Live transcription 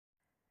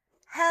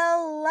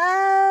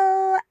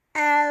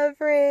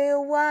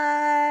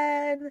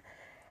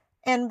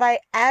And by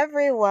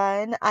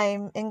everyone,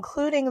 I'm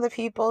including the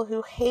people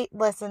who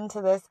listen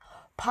to this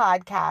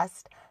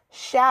podcast.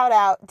 Shout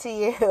out to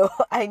you.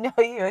 I know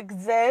you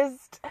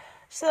exist,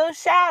 so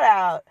shout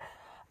out.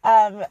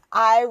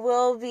 I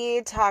will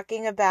be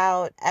talking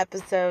about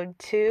episode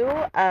 2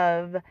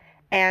 of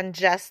And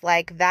Just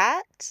Like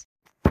That.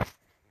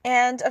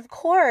 And of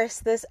course,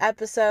 this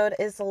episode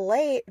is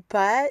late,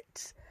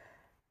 but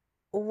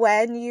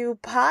when you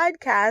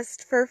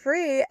podcast for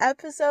free,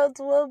 episodes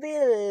will be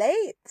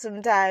late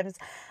sometimes.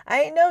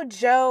 I ain't no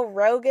Joe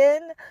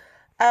Rogan.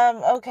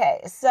 Okay,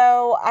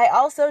 so I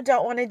also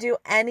don't want to do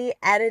any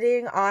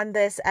editing on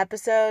this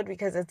episode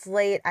because it's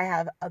late. I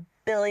have a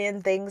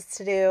billion things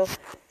to do.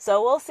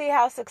 So we'll see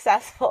how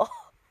successful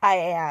I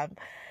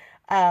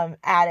am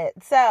at it.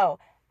 So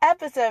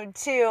episode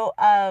 2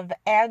 of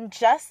And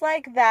Just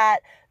Like That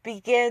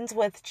begins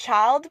with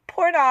child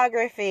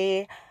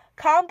pornography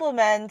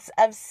compliments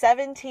of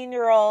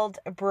 17-year-old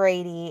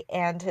Brady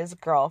and his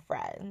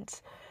girlfriend.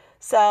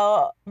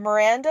 So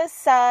Miranda's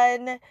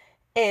son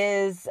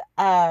is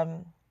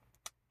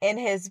in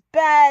his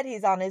bed.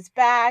 He's on his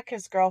back.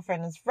 His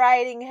girlfriend is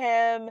riding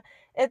him.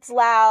 It's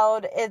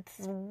loud. It's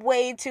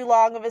way too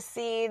long of a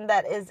scene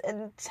that is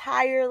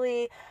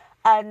entirely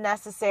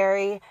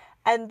unnecessary.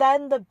 And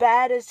then the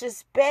bed is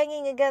just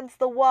banging against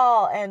the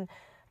wall, and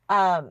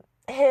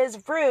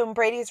his room,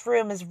 Brady's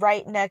room, is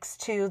right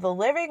next to the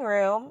living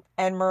room,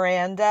 and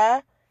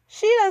Miranda,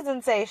 she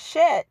doesn't say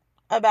shit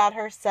about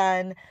her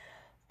son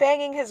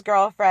banging his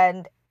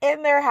girlfriend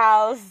in their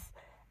house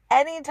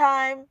any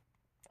time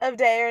of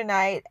day or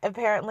night.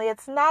 Apparently,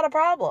 it's not a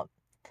problem.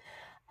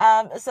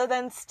 So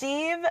then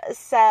Steve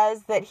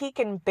says that he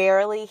can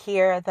barely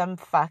hear them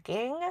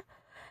fucking,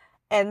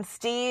 and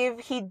Steve,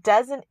 he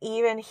doesn't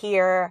even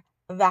hear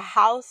the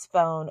house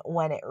phone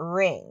when it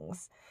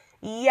rings.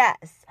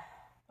 Yes,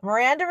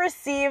 Miranda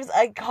receives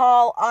a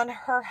call on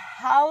her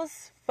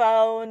house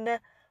phone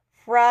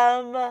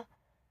from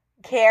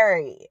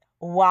Carrie.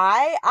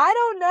 Why? I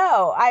don't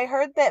know. I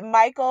heard that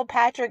Michael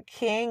Patrick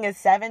King is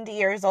 70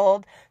 years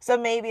old, so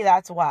maybe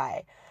that's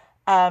why.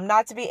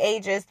 Not to be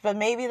ageist, but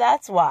maybe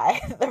that's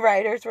why the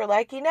writers were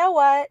like, you know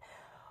what?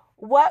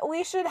 What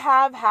we should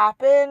have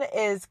happen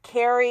is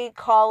Carrie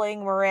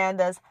calling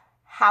Miranda's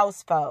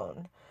house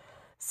phone.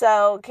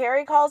 So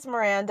Carrie calls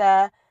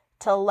Miranda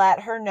to let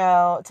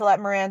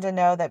Miranda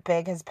know that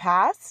Big has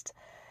passed.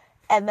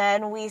 And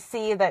then we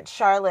see that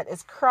Charlotte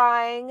is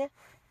crying,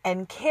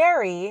 and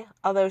Carrie,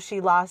 although she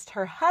lost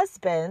her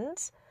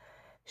husband,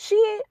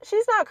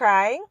 she's not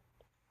crying.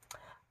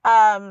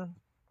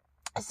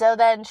 So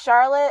then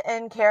Charlotte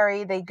and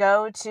Carrie, they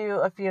go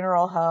to a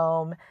funeral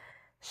home.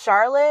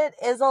 Charlotte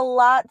is a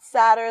lot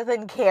sadder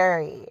than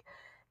Carrie.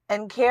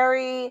 And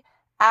Carrie,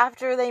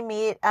 after they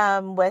meet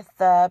with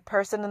the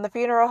person in the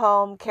funeral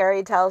home,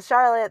 Carrie tells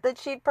Charlotte that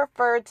she'd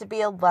prefer to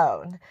be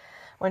alone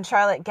when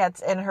Charlotte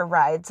gets in her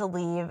ride to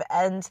leave.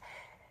 And,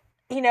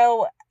 you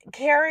know,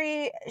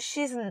 Carrie,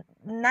 she's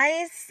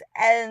nice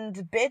and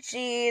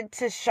bitchy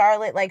to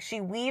Charlotte. Like,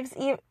 she weaves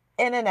in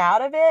and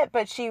out of it,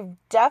 but she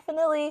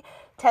definitely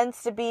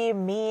tends to be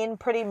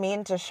pretty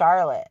mean to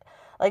Charlotte.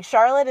 Like,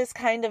 Charlotte is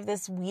kind of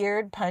this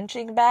weird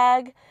punching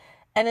bag,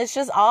 and it's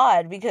just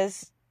odd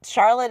because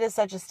Charlotte is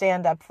such a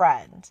stand-up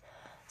friend.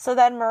 So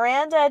then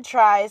Miranda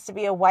tries to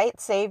be a white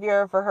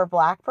savior for her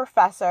black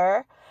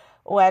professor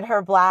when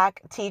her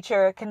black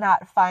teacher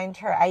cannot find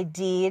her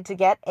ID to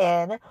get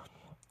in.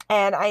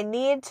 And I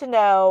need to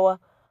know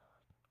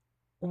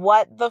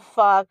what the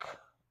fuck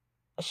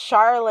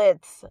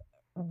Charlotte's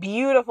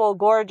beautiful,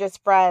 gorgeous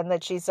friend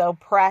that she's so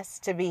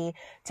pressed to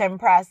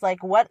impress.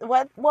 Like, what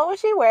was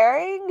she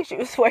wearing? She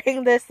was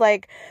wearing this,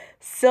 like,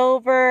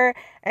 silver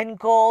and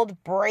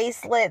gold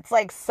bracelets,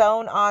 like,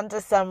 sewn onto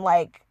some,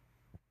 like,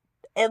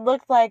 it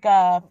looked like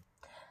a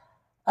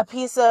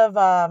piece of,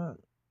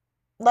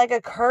 like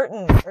a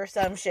curtain or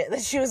some shit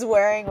that she was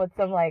wearing with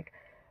some, like,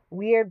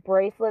 weird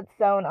bracelets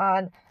sewn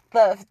on.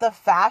 The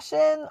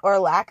fashion, or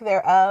lack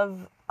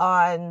thereof,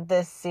 on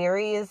this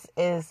series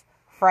is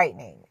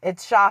frightening.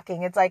 It's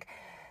shocking. It's like,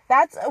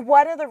 that's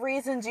one of the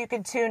reasons you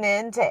could tune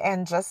in to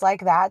And Just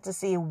Like That, to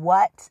see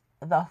what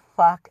the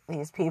fuck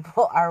these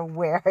people are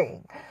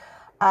wearing.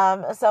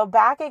 So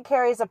back at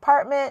Carrie's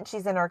apartment,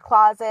 she's in her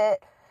closet,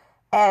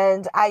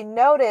 and I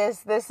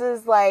noticed, this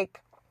is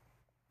like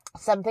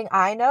something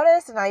I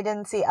noticed, and I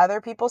didn't see other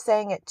people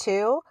saying it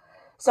too.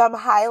 So I'm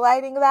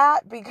highlighting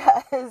that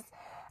because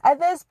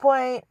at this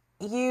point,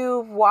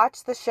 you've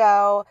watched the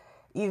show,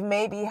 you've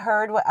maybe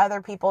heard what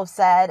other people have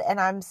said, and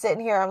I'm sitting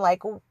here, I'm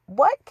like,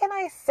 what can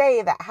I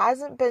say that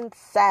hasn't been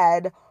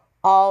said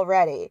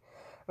already,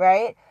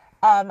 right?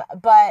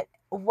 But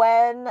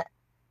when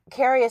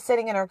Carrie is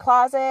sitting in her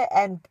closet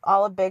and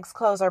all of Big's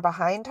clothes are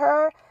behind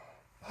her,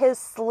 the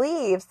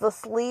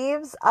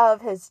sleeves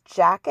of his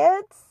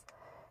jackets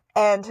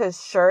and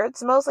his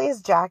shirts, mostly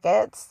his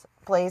jackets,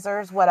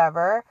 blazers,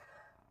 whatever,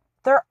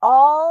 they're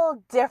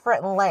all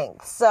different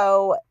lengths.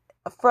 So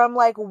from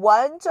like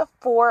 1 to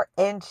 4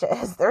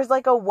 inches, there's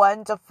like a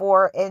 1 to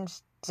 4 inch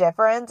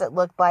difference, it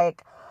looked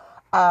like,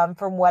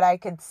 from what I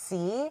could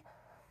see.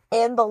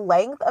 in the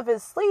length of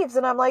his sleeves.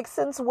 And I'm like,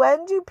 since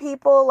when do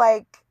people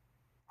like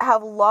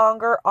have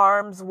longer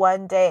arms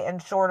one day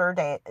and shorter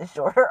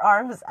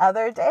arms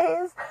other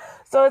days?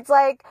 So it's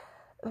like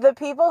the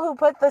people who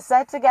put the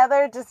set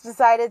together just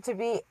decided to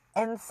be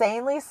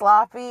insanely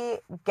sloppy,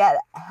 get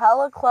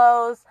hella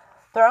clothes,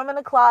 throw them in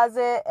a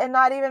closet, and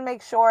not even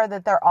make sure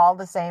that they're all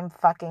the same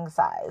fucking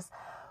size,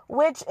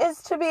 which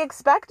is to be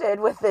expected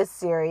with this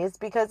series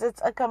because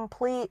it's a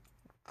complete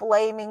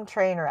flaming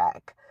train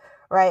wreck,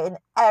 right, in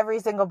every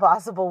single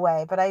possible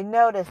way. But I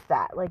noticed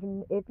that, like,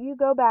 if you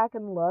go back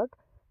and look,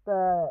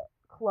 the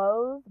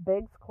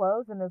Big's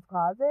clothes in his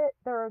closet,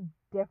 they're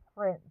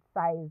different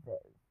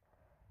sizes.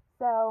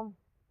 So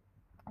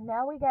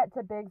now we get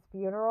to Big's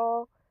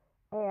funeral,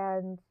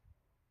 and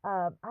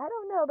I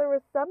don't know, there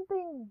was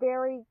something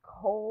very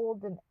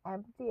cold and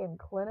empty and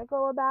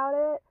clinical about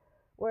it,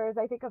 whereas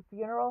I think a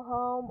funeral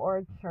home or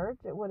a church,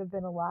 it would have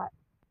been a lot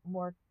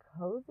more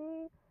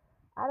cozy.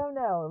 I don't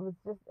know,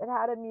 it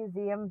had a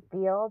museum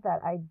feel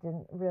that I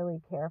didn't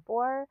really care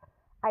for.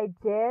 I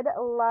did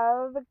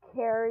love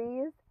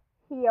Carrie's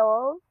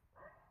heels,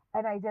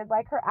 and I did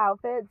like her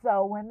outfit,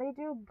 so when they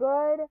do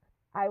good,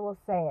 I will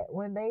say it.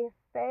 When they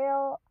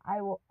fail,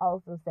 I will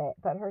also say it,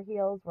 but her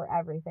heels were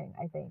everything,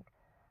 I think.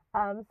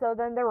 So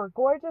then there were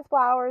gorgeous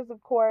flowers,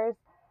 of course,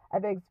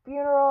 a Big's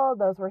funeral.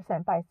 Those were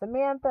sent by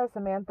Samantha.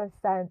 Samantha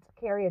sent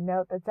Carrie a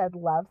note that said,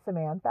 "Love,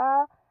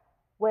 Samantha,"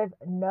 with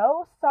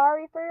no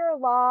sorry for your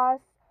loss,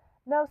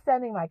 no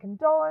sending my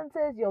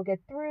condolences, you'll get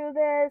through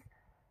this.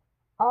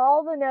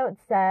 All the note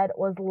said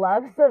was,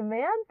 "Love,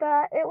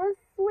 Samantha." It was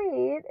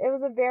sweet. It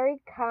was a very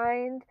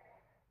kind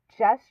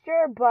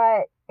gesture,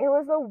 but it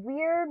was a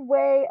weird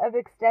way of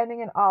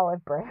extending an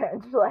olive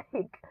branch.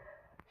 Like,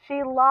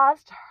 she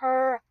lost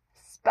her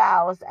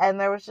spouse, and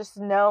there was just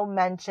no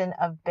mention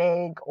of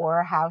Big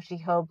or how she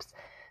hopes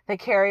that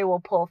Carrie will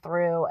pull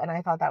through, and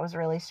I thought that was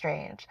really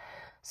strange.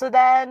 So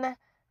then,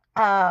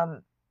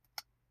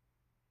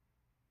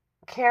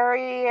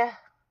 Carrie,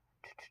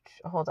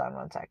 hold on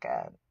one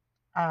second.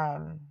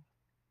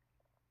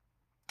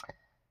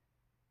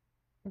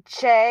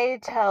 Che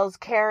tells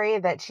Carrie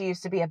that she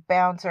used to be a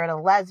bouncer at a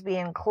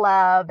lesbian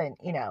club, and,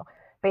 you know,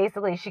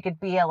 basically she could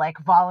be a, like,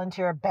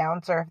 volunteer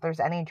bouncer if there's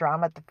any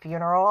drama at the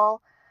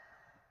funeral.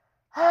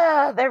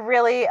 They're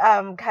really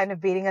kind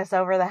of beating us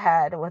over the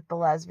head with the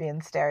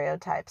lesbian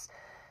stereotypes.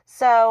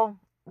 So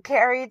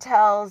Carrie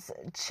tells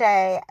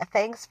Che,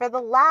 "Thanks for the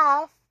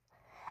laugh."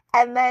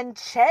 And then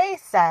Che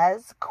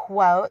says,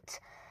 quote,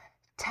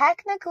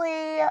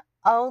 "Technically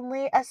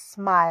only a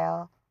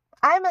smile.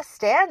 I'm a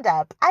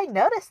stand-up. I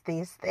notice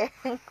these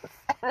things."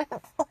 And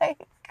it's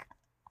like,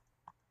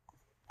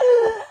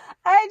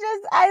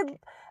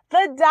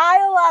 the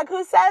dialogue,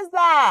 who says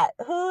that?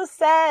 Who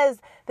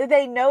says that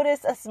they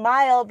notice a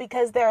smile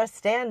because they're a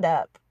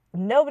stand-up?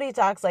 Nobody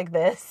talks like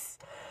this,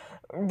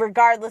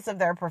 regardless of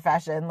their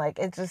profession. Like,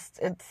 it's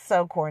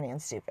so corny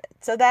and stupid.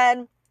 So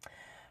then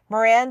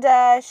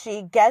Miranda,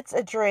 she gets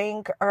a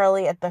drink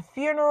early at the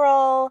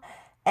funeral,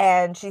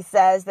 and she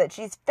says that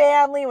she's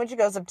family. When she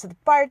goes up to the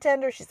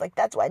bartender, she's like,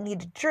 "That's why I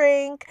need a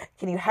drink.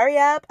 Can you hurry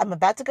up? I'm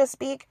about to go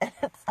speak." And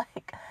it's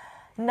like,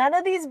 none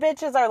of these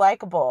bitches are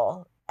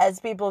likable. As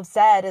people have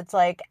said, it's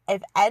like,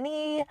 if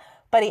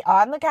anybody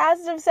on the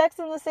cast of Sex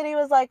and the City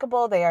was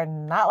likable, they are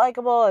not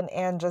likable,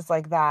 and just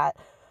like that.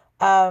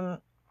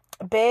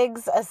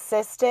 Big's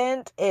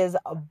assistant is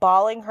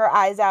bawling her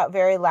eyes out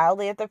very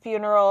loudly at the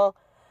funeral.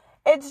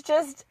 It's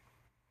just,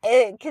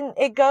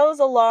 it goes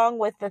along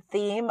with the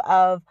theme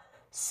of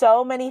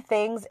so many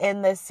things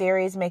in this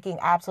series making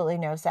absolutely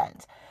no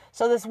sense.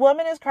 So this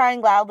woman is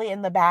crying loudly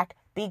in the back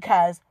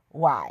because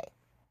why?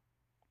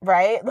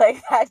 Right?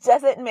 Like, that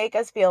doesn't make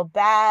us feel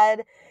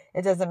bad.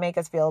 It doesn't make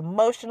us feel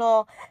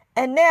emotional.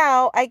 And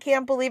now I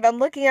can't believe I'm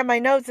looking at my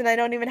notes and I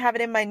don't even have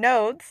it in my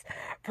notes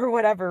for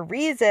whatever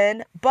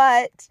reason.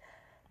 But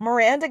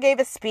Miranda gave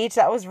a speech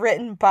that was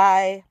written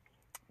by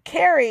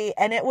Carrie,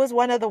 and it was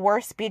one of the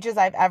worst speeches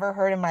I've ever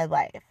heard in my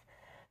life.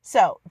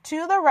 So,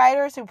 to the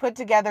writers who put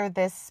together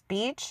this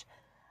speech,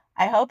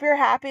 I hope you're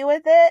happy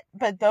with it,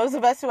 but those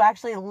of us who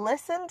actually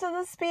listened to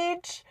the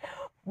speech,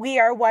 we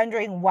are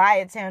wondering why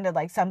it sounded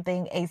like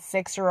something a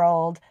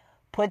 6-year-old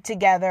put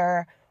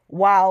together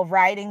while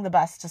riding the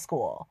bus to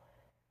school.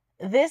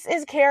 This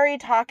is Carrie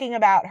talking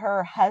about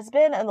her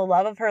husband and the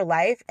love of her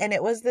life, and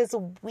it was this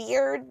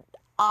weird,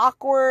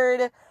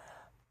 awkward,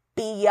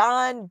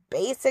 beyond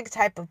basic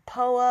type of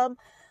poem.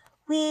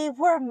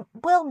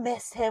 We'll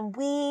miss him.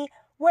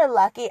 We're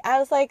lucky. I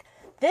was like,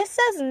 this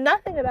says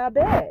nothing about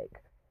Big.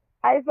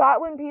 I thought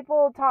when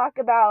people talk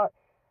about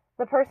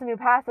the person who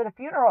passed at a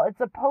funeral, it's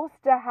supposed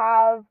to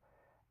have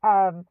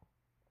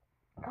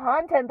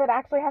content that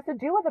actually has to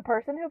do with the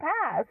person who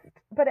passed.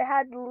 But it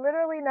had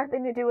literally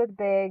nothing to do with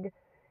Big,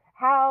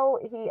 how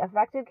he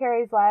affected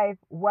Carrie's life,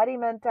 what he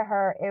meant to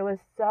her. It was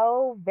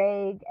so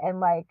vague and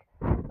like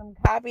some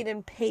copied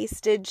and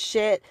pasted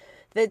shit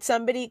that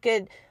somebody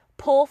could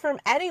pull from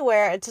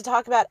anywhere to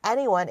talk about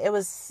anyone. It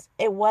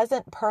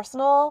wasn't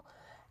personal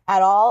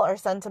at all or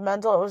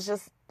sentimental. It was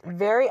just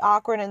very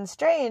awkward and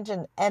strange.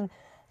 And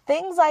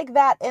Things like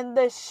that in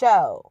this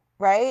show,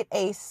 right?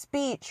 A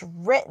speech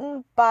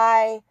written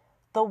by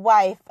the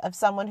wife of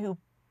someone who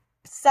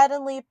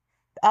suddenly,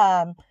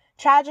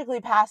 tragically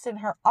passed in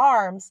her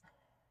arms.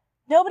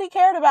 Nobody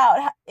cared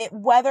about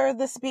whether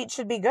the speech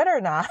should be good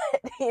or not.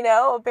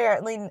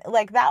 Apparently,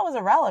 like, that was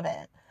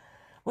irrelevant.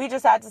 We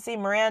just had to see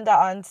Miranda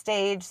on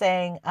stage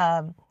saying,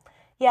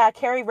 yeah,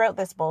 Carrie wrote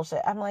this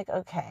bullshit. I'm like,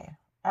 okay,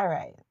 all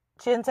right.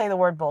 She didn't say the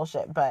word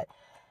bullshit, but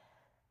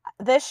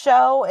this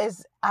show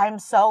I'm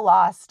so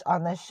lost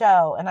on this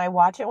show, and I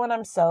watch it when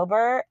I'm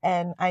sober,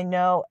 and I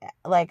know,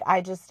 like,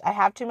 I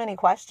have too many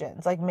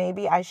questions. Like,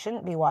 maybe I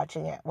shouldn't be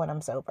watching it when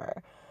I'm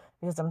sober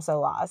because I'm so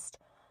lost.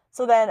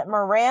 So then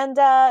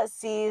Miranda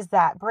sees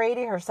that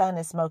Brady, her son,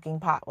 is smoking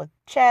pot with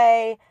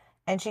Che,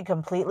 and she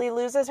completely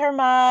loses her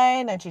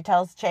mind, and she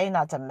tells Che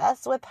not to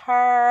mess with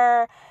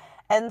her.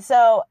 And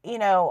so,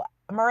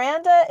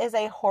 Miranda is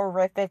a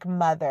horrific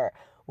mother.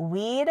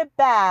 Weed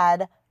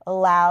bad,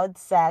 loud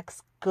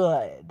sex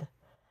good.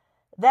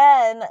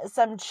 Then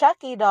some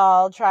Chucky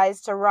doll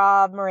tries to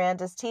rob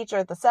Miranda's teacher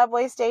at the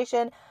subway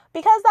station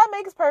because that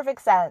makes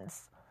perfect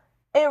sense.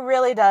 It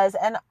really does.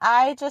 And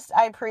I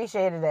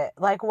appreciated it.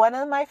 Like, one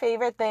of my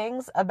favorite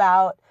things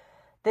about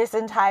this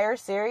entire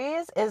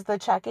series is the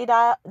Chucky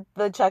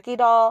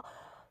doll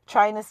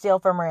trying to steal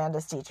from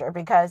Miranda's teacher,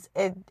 because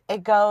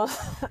it goes,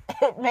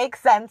 it makes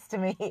sense to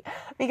me,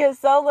 because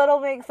so little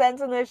makes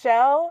sense in the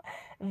show.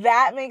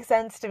 That makes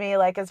sense to me.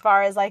 Like, as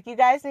far as, like, you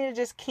guys need to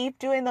just keep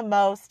doing the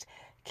most,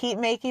 keep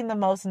making the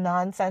most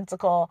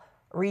nonsensical,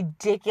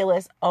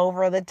 ridiculous,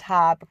 over the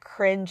top,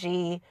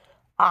 cringy,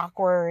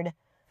 awkward,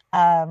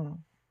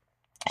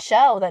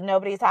 show that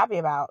nobody's happy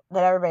about,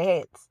 that everybody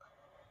hates.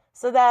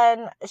 So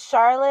then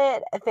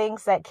Charlotte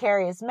thinks that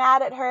Carrie is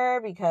mad at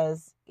her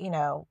because,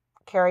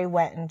 Carrie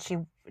went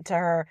to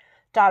her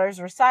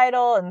daughter's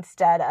recital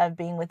instead of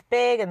being with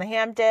Big in the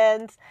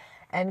Hamptons.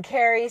 And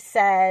Carrie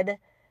said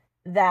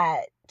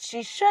that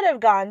she should have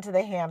gone to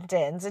the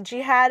Hamptons, and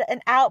she had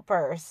an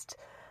outburst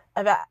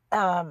about,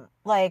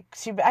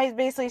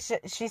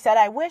 she said,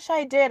 I wish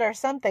I did, or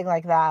something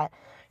like that.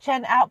 She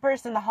had an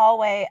outburst in the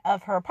hallway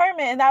of her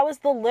apartment, and that was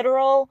the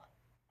literal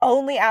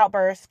only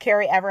outburst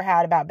Carrie ever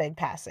had about Big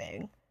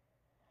passing.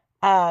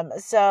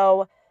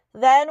 So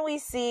then we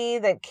see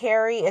that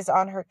Carrie is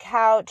on her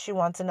couch. She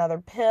wants another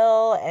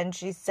pill, and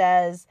she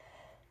says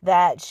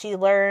that she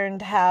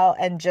learned how,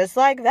 and just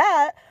like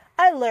that,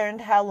 I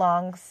learned how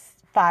long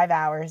 5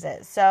 hours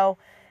is. So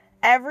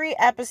every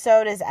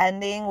episode is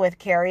ending with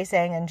Carrie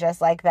saying, and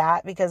just like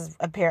that, because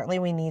apparently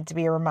we need to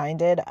be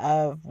reminded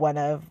of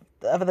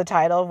the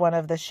title of one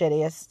of the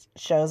shittiest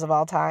shows of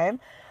all time.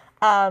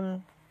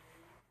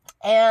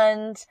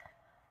 And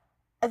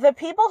the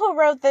people who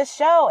wrote this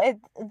show,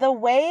 the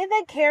way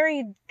that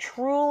Carrie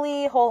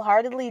truly,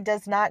 wholeheartedly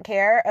does not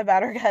care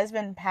about her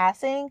husband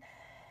passing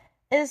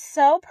is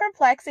so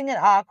perplexing and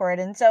awkward.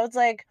 And so it's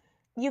like,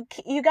 you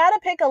got to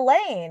pick a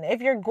lane.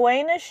 If you're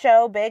going to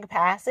show Big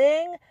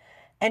passing,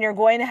 and you're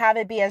going to have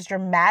it be as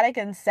dramatic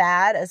and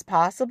sad as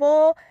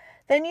possible,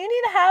 then you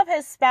need to have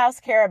his spouse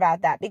care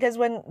about that. Because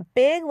when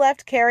Big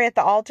left Carrie at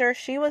the altar,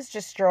 she was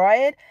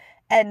destroyed.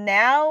 And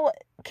now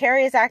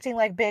Carrie is acting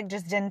like Big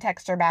just didn't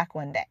text her back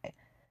one day.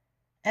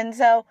 And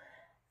so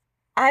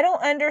I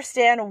don't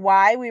understand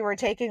why we were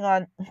taken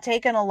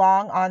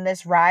along on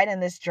this ride and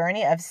this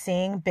journey of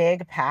seeing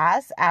Big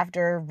pass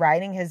after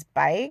riding his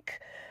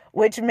bike,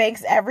 which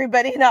makes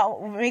everybody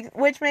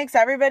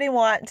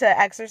want to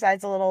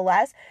exercise a little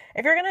less.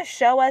 If you're going to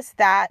show us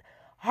that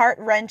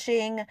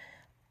heart-wrenching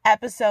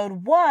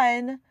episode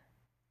 1,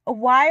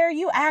 why are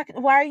you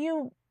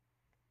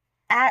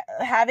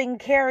having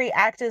Carrie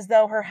act as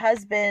though her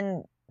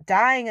husband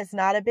dying is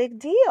not a big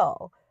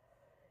deal?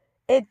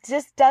 It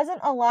just doesn't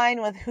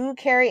align with who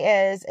Carrie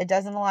is. It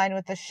doesn't align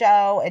with the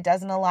show. It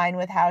doesn't align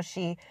with how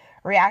she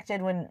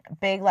reacted when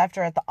Big left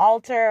her at the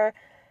altar.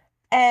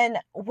 And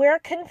we're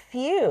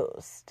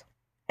confused.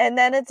 And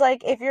then it's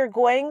like, if you're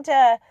going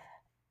to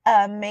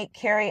make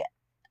Carrie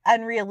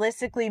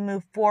unrealistically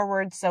move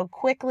forward so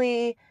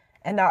quickly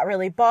and not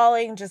really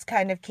bawling, just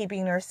kind of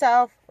keeping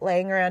herself,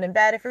 laying around in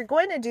bed, if you're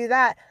going to do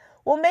that,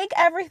 well, make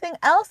everything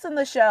else in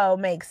the show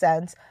make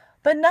sense.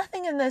 But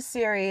nothing in this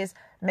series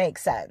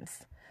makes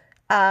sense.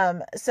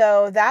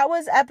 So that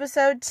was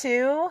episode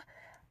 2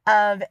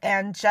 of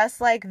And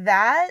Just Like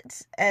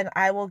That. And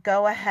I will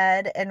go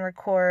ahead and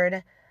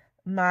record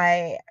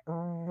my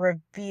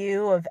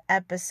review of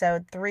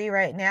episode 3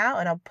 right now,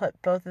 and I'll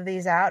put both of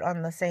these out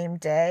on the same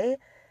day.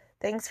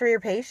 Thanks for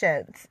your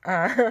patience.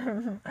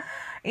 I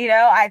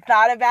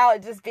thought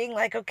about just being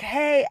like,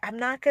 okay, I'm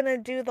not gonna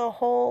do the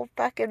whole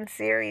fucking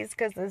series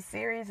because the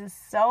series is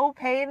so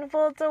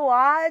painful to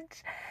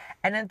watch,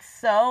 and it's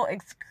so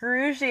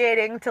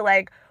excruciating to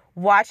like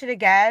watch it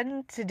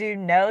again, to do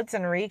notes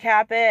and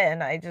recap it,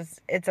 and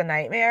it's a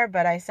nightmare.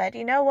 But I said,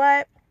 you know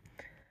what?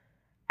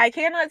 I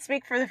cannot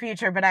speak for the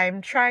future, but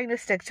I'm trying to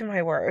stick to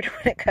my word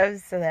when it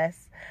comes to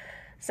this.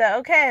 So,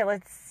 okay,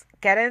 let's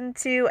get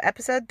into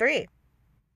episode 3.